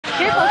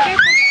Careful,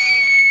 careful.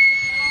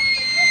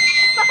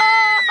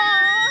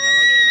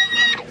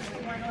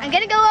 I'm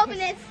gonna go open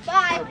this.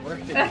 Bye.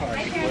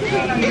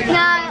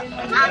 No,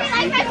 Mommy,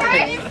 like my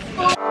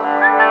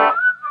first.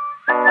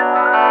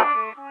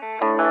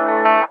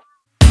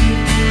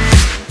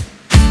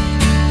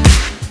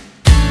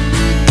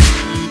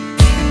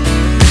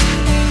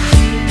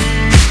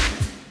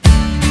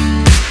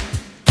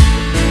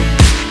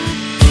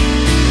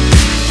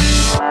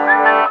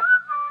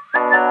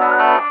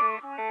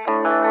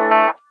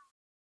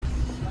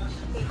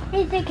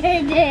 I think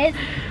it is.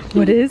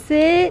 What is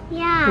it?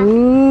 Yeah.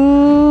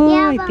 Ooh,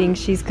 Yeah, I think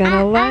she's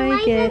gonna like I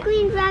like it. the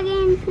green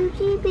dragon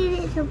Poopsie, but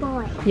it's a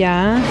boy.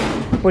 Yeah?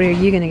 What are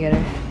you gonna get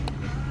her?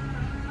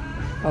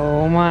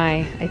 Oh my,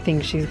 I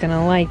think she's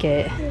gonna like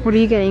it. What are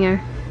you getting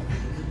her?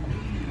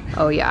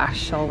 Oh yeah,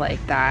 she'll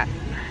like that.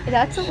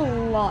 That's a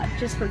lot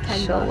just for 10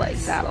 She'll bucks. like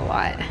that a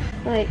lot.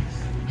 Like,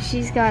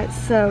 she's got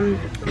some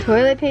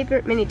toilet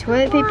paper, mini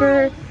toilet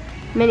paper,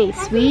 mini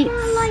sweets,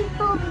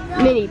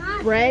 mini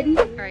bread.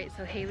 Alright,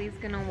 so Haley's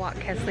gonna walk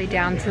Kesley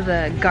down to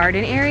the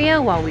garden area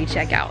while we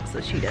check out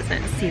so she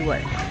doesn't see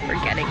what we're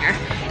getting her.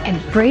 And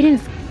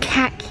Brayden's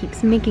cat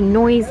keeps making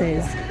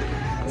noises.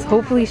 So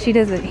hopefully she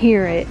doesn't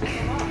hear it.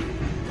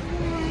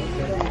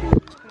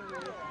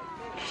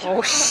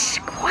 Oh, shh,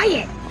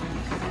 quiet.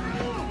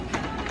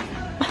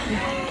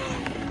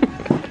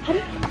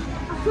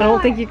 I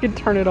don't think you can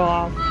turn it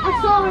off. I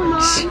saw her,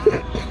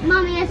 Mom.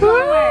 Mommy, I saw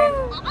her.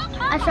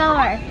 I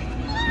saw her.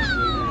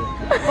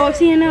 Oh, I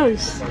see your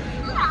nose.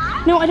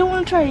 No, I don't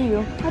want to try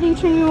you. How do you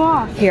turn you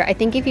off? Here, I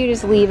think if you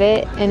just leave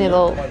it and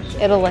it'll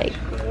like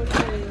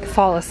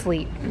fall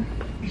asleep.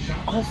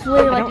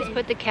 Hopefully, I don't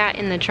put the cat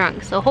in the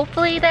trunk, so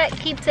hopefully that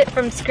keeps it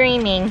from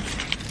screaming.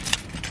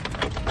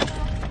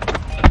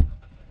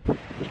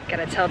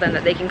 Gotta tell them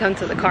that they can come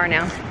to the car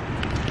now.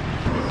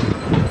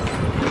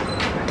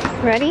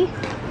 Ready?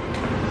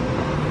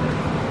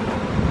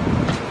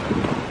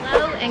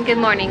 Hello and good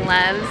morning,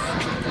 loves.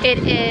 It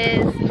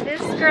is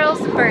this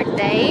girl's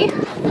birthday.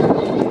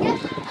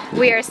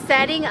 We are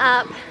setting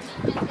up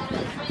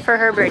for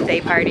her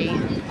birthday party.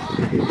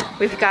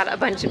 We've got a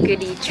bunch of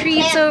goodie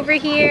treats over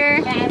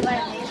here.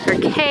 Her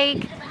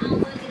cake.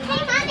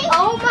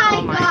 Oh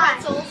my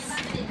God.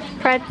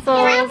 Pretzels.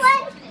 Can I have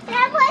one? Can I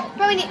have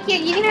one? Here,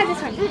 you can have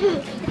this one.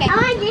 Okay. I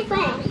want this one.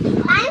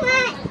 I want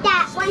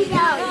that one.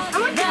 I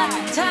want that.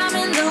 Time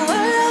in the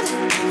world,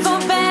 for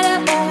better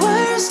or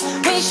worse,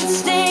 we should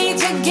stay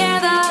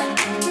together.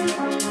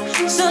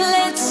 So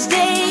let's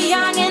stay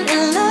young and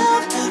in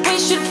love. We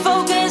should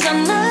focus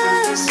on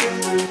us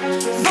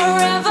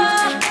forever.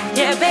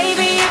 Yeah,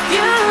 baby, if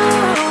you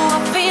are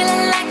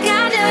feeling like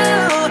I do,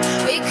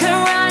 we could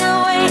run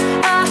away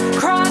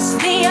across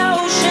the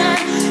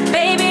ocean.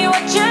 Baby,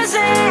 what you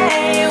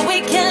say?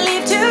 We can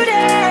leave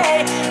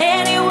today.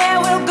 Anywhere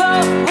we'll go,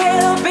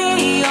 we'll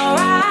be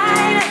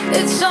alright.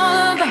 It's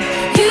all about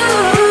you.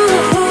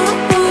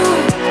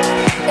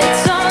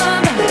 It's all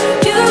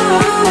about you.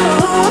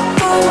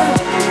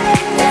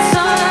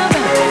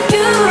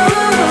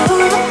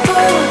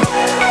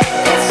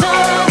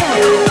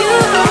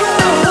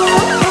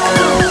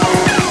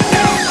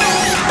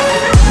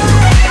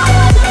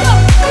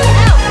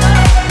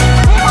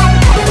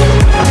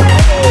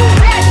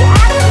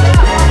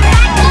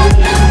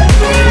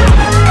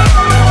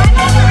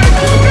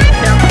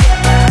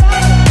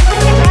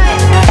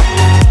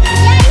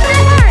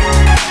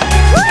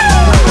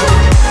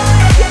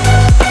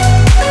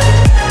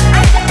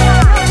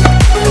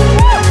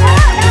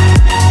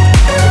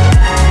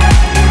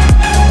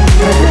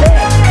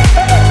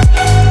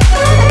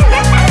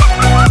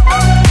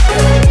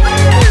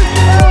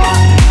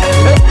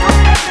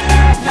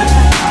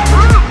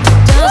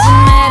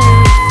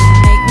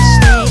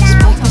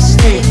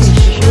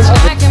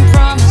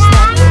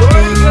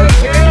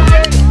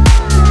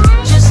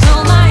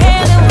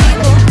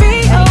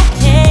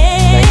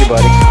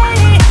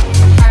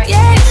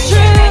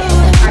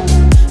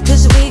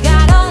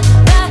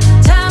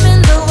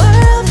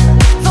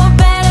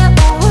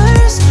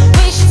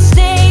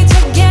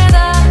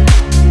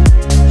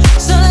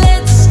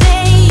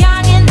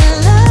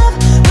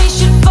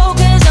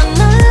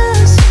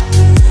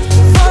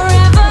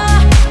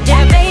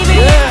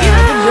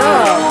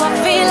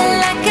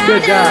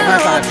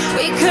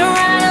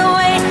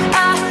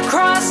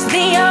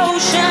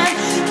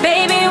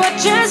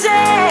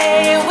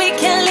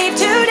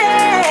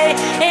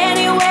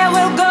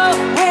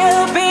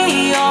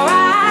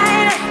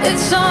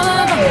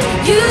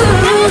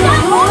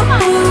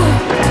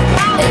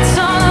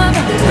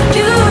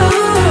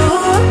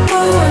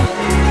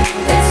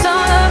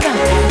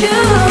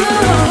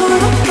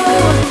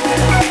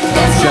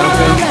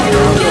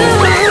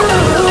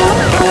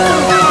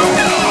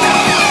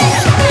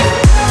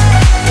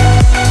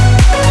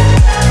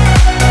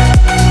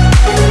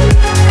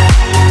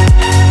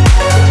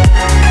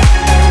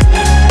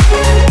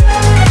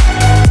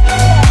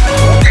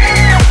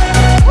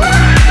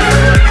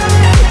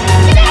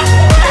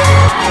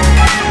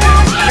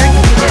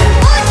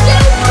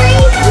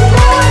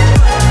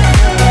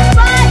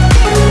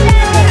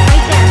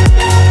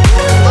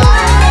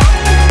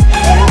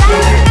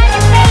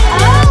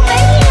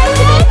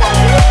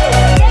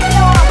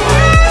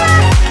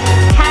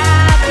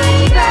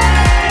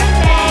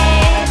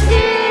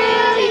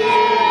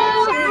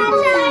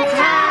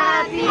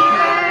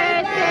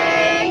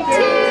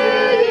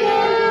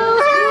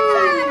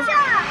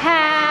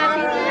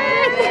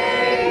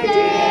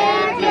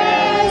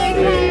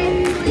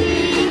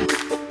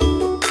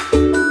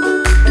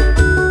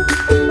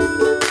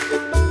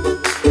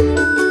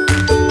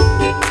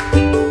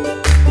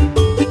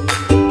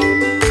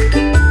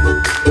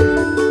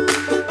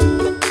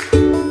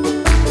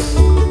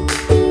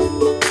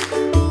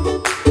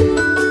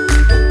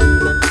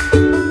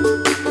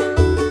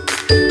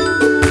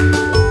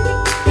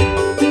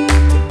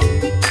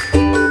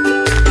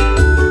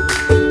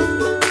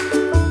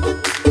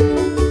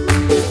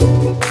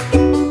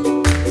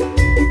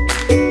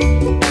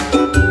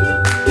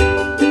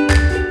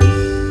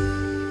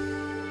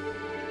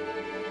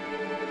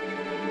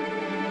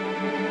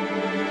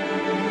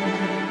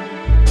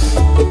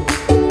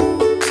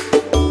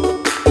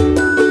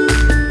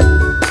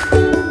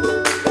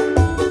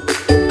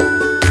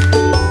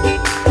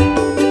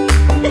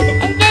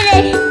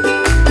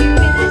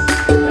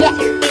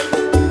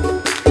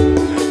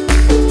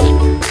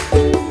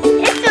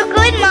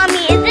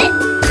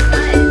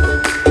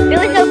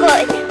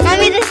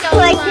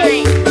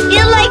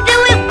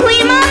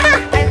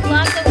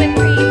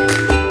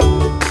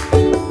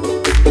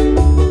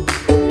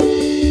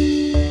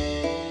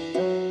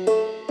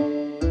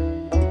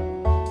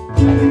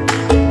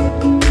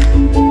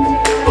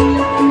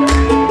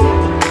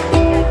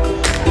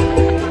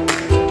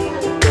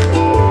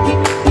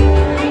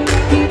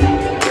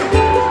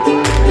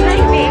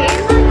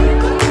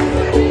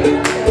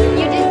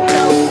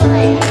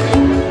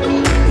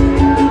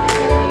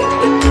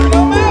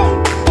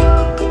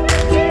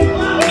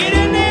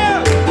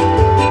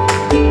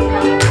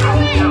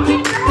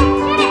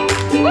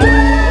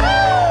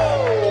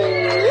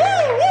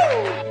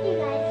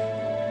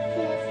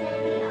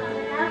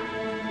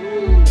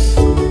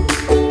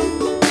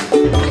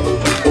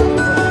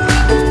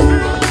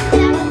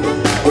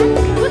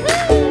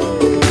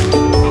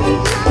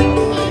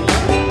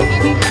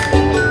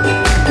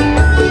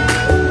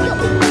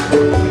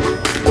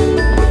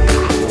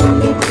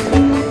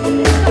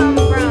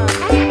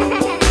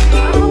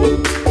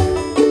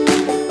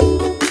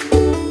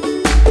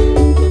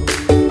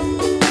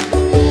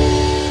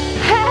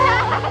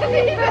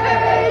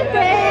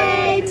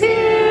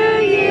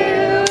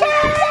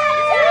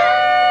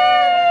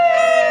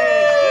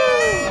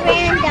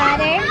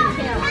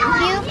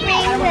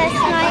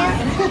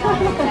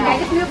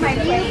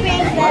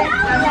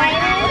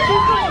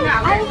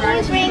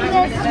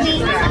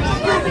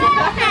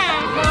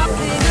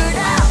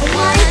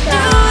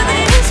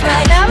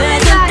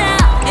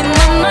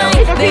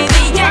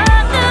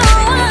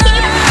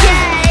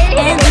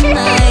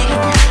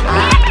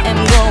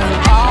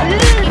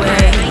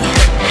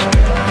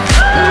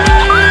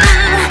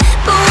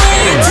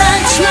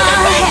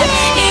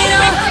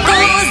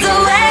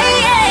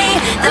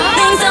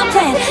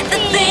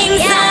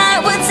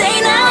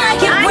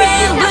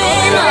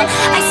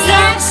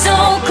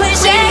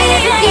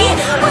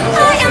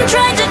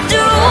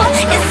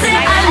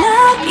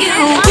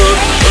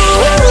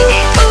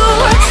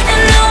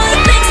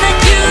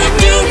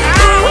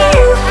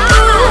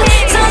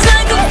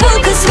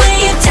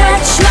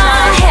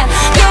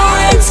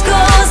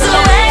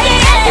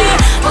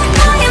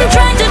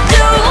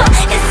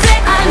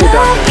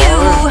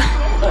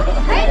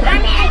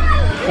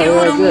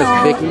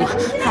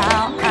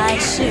 How I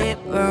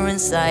shiver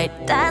inside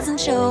doesn't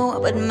show,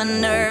 but my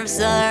nerves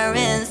are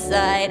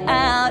inside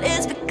out.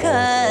 It's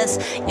because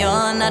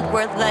you're not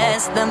worth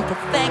less than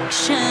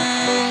perfection.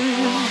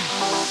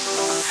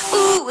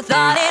 Ooh,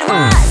 thought it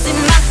was in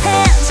my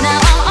hands, now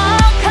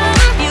I'm all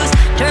confused,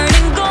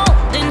 turning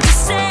gold into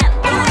sand.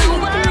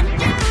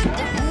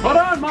 Hold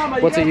on, Mama.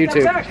 What's a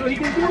YouTube?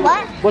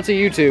 What? What's a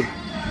YouTube?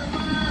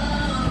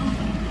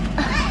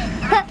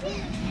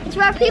 It's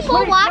where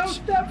people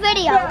watch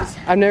videos.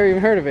 I've never even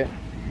heard of it.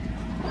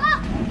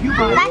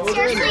 That's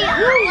seriously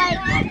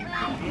like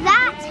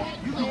that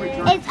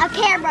is a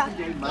camera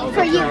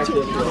for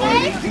YouTube.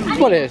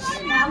 What is?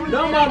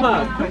 No,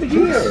 Mama. Come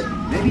here.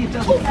 Maybe it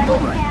doesn't feel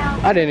right.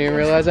 I didn't even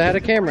realize I had a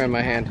camera in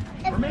my hand.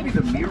 I'm not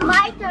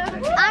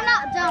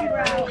dumb,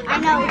 bro. I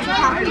know what you're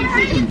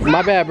talking about.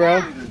 My bad,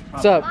 bro.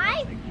 What's up?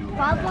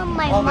 Problem,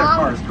 my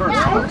mom tried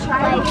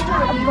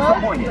a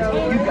boat and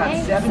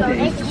so they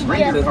can just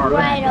ride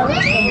over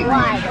and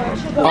ride.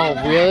 Oh,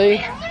 really?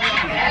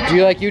 Do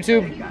you like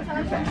YouTube?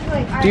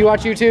 Do you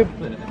watch YouTube?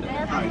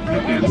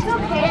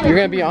 You're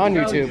gonna be on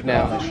YouTube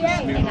now.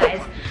 Hey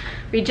guys,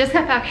 we just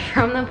got back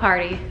from the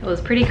party. It was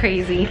pretty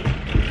crazy.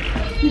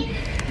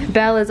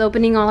 Belle is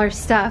opening all her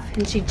stuff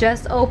and she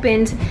just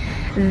opened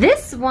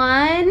this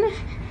one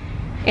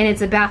and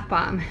it's a bath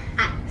bomb.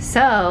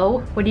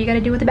 So, what do you gotta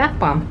do with the bath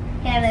bomb?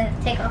 You gotta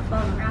take off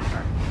all the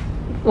wrapper.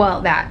 Well,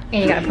 that.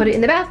 And you gotta put it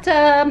in the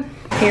bathtub.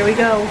 Here we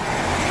go.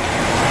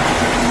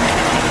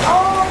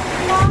 Oh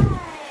my!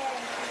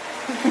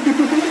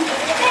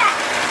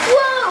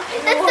 Whoa!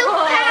 That's so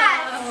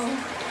fast!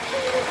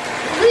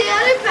 The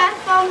other bath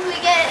bombs we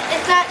get,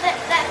 it's not that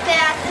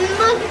fast. And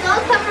look,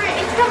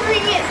 it's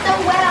covering it so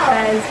well.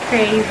 That is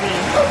crazy.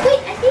 Oh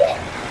wait, I see it!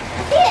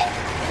 I see it!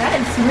 That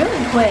is really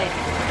quick.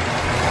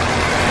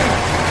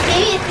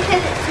 Maybe it's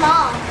because it's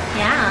small.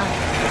 Yeah.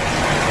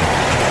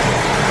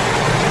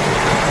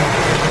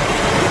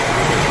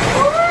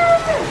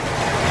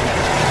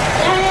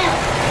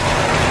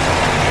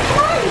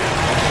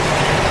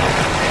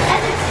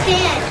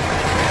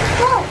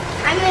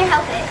 I'm gonna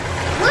help it.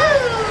 Woo!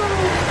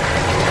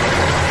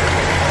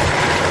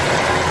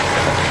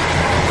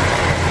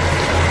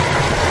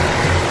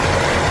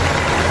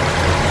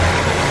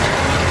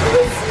 Oh,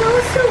 it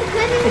smells so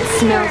good in It here.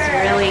 smells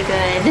really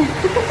good.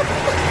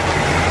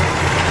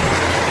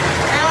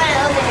 I want to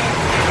open it.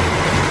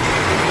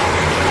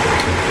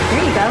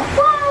 There you go.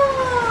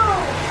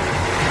 Whoa!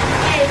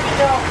 And if you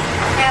go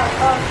out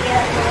on the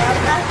other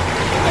world,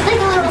 it's like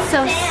a little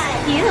So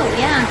stand. cute,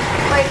 yeah.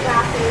 Or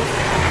glasses.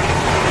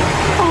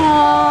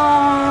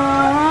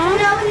 Aww.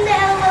 No,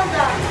 well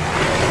done.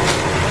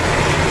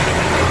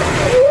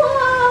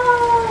 Whoa!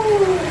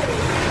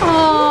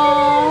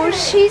 Oh,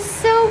 she's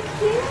so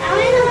cute. I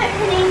want to know what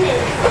her name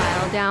is.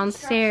 While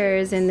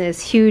downstairs in this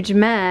huge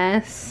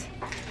mess.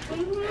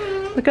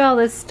 Look at all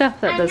this stuff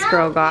that this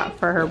girl got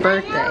for her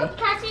birthday.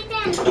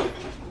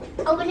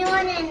 Open the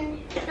one and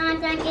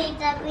not get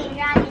the green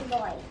dragon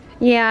boy.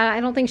 Yeah, I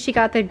don't think she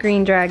got the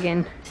green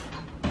dragon.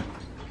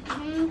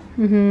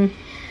 Mm-hmm.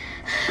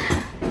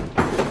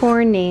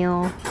 Poor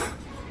Neil.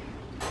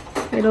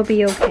 It'll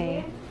be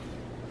okay.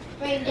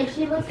 If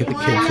she looks Look at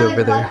the kids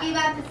over there.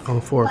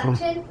 All four of them.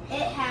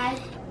 It has.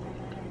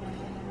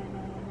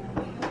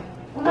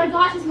 Oh my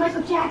gosh, it's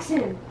Michael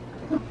Jackson.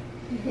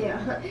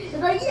 Yeah. It's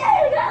like,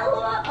 yeah, we got a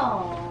lot.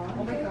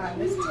 Oh my god,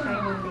 this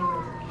tiny thing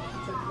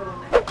is a little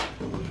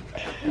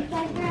the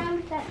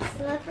background that's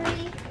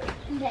slippery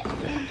that I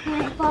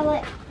can't follow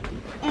it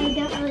and I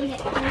don't really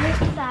get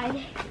hurt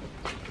inside.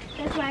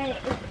 That's why it's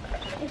okay.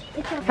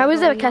 How is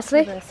that,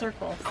 Kesley? The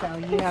circle, so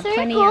you have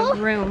plenty of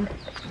room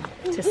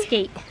to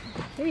skate.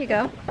 Here you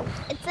go.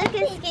 It's like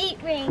a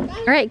skate ring.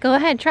 All right, go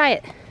ahead, try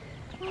it.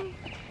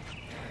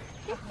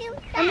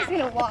 I'm just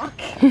gonna walk.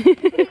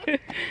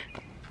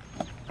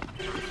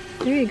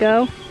 There you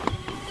go.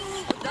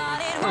 Thought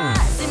it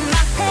was in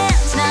my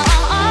hands, now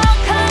I'm all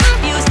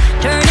confused.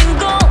 Turning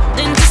gold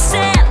into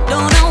sand,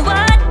 don't know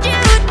what you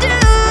do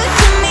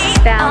to me.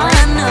 All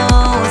I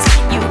know is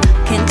you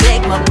can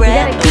take my You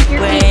breath gotta keep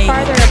your feet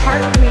farther apart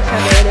from each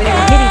other or they're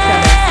gonna hit each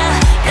other.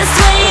 It's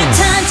when you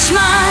touch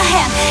my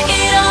hand,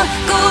 it all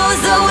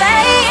goes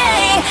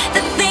away.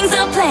 The things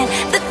I planned,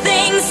 the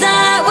things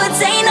I would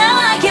say, now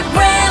I keep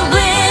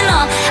rambling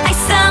on. I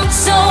sound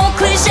so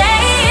cliche.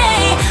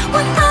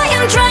 What I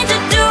am trying to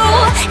do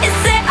is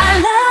say I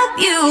love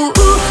you.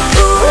 Ooh,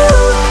 ooh,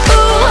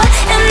 ooh,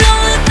 and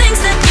all the things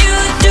that you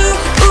do.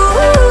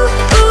 Ooh,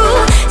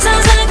 ooh,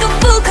 sounds like a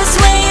fool, 'cause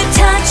when you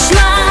touch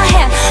my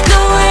hand, the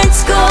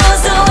words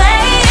goes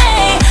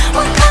away.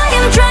 What I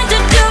am trying to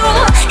do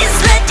is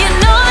let you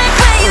know that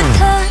when you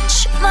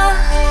touch my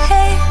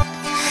hand,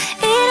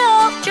 it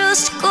all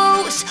just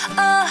goes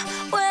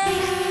away.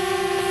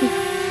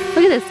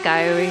 Look at this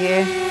guy over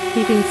here.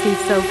 He thinks he's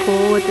so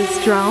cool with this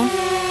drone.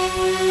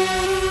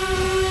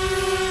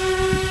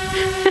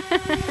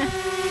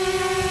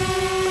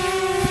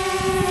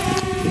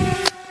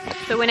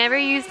 So whenever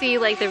you see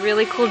like the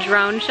really cool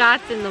drone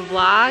shots in the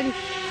vlog,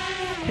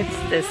 it's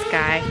this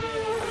guy.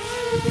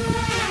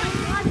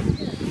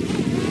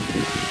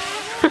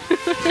 Let's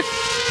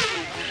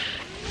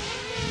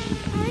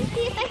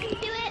see if I can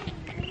do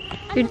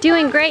it. You're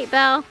doing great,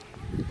 Belle.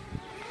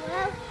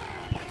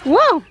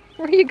 Whoa!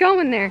 Where are you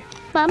going there?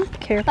 Bump.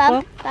 Careful.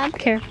 Bump. Bump.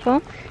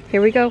 Careful.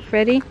 Here we go.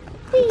 Ready?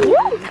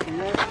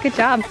 Good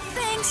job.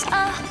 Things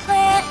I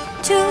plan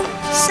to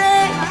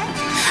say.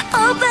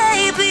 Oh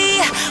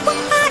baby, what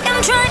I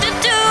am trying to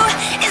do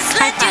is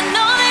let you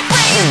know that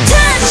when you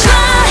touch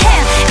my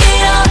hand,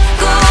 it all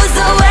goes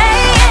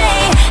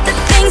away. The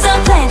things I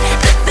plan,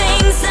 the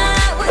things I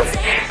would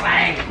say.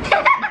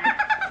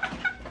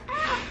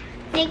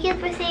 Thank you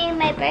for seeing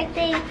my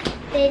birthday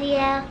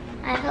video.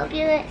 I hope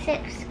you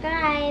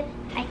subscribe.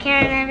 I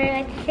can't remember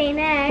what to say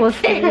next. We'll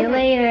see you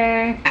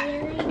later. See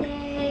you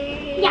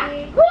later. Yeah.